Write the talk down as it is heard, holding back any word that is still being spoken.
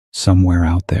Somewhere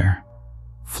out there,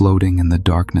 floating in the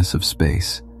darkness of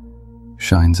space,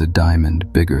 shines a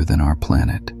diamond bigger than our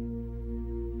planet.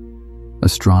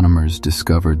 Astronomers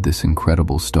discovered this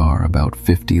incredible star about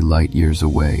 50 light-years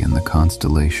away in the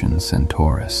constellation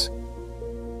Centaurus.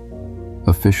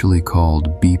 Officially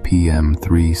called BPM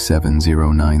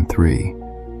 37093,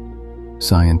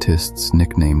 scientists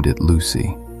nicknamed it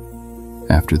Lucy,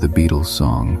 after the Beatles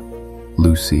song,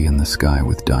 "Lucy in the Sky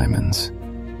with Diamonds."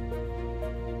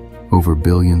 Over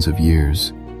billions of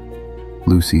years,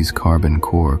 Lucy's carbon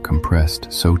core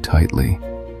compressed so tightly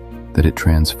that it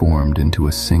transformed into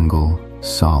a single,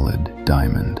 solid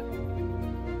diamond,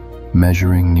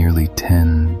 measuring nearly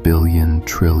 10 billion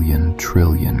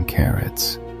trillion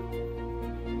carats.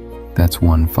 That's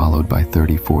one followed by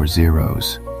 34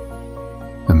 zeros.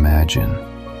 Imagine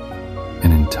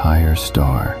an entire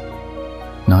star,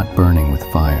 not burning with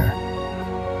fire,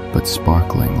 but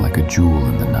sparkling like a jewel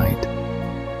in the night.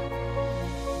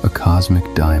 A cosmic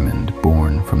diamond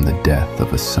born from the death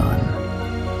of a sun.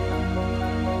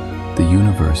 The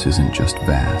universe isn't just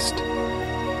vast,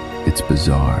 it's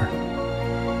bizarre,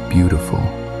 beautiful,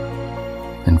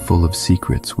 and full of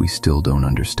secrets we still don't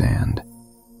understand.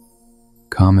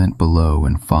 Comment below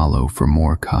and follow for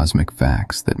more cosmic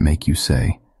facts that make you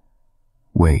say,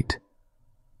 "Wait,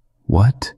 what?"